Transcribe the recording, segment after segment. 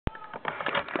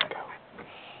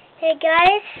Hey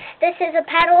guys, this is a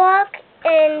padlock,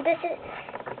 and this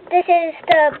is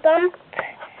the bump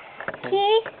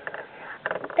key,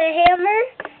 the hammer,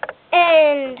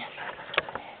 and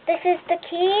this is the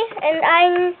key, and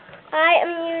I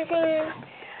am using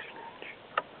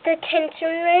the tension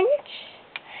wrench.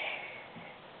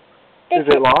 Is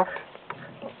it locked?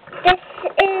 This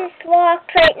is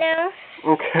locked right now.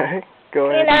 Okay, go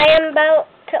ahead. And I am about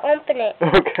to open it.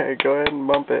 Okay, go ahead and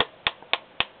bump it.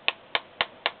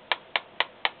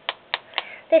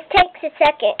 This takes a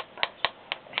second.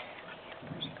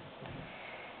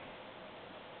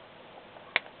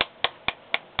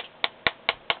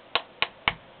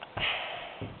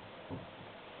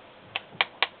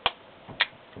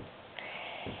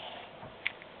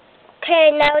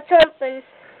 Okay, now it's open.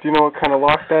 Do you know what kind of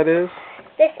lock that is?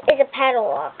 This is a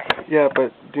padlock. Yeah,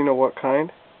 but do you know what kind?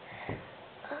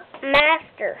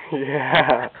 Master.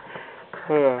 Yeah.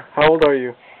 How old are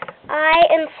you? I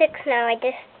am 6 now. I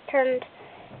just turned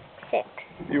 6.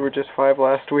 You were just 5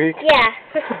 last week?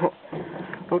 Yeah.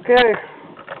 Okay.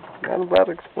 That about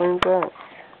explains that.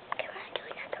 Okay, let's do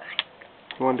another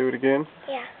one. You want to do it again?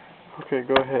 Yeah. Okay,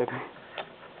 go ahead.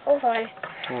 Hold on.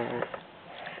 Alright.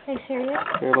 Are you serious?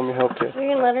 Here, let me help you.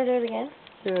 You're gonna let her do it again?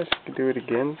 Yes, you can do it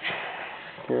again.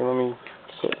 Here, let me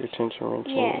set your tension wrench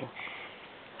in. Yeah.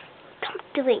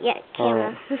 Don't do it yet,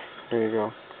 camera. Alright. There you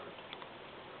go.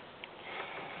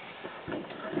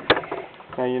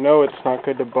 Now you know it's not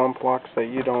good to bump locks that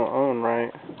you don't own, right?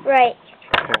 Right.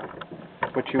 Okay.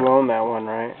 But you own that one,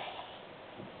 right?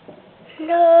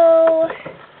 No.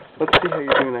 Let's see how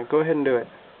you're doing that. Go ahead and do it.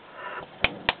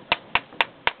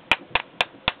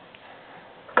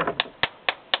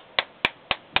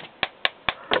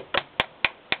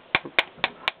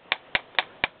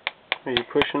 Are you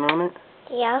pushing on it?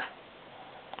 Yeah.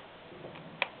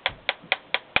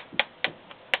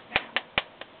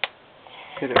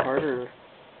 Hit it harder.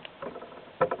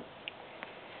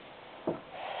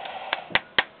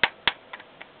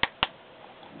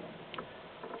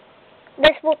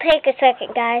 This will take a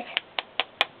second, guys.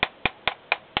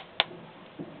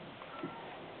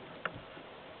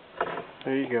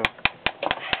 There you go.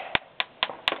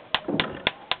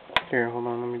 Here, hold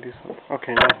on, let me do something.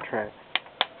 Okay, now try it.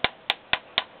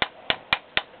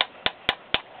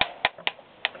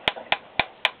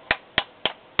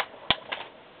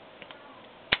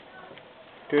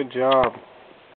 Good job.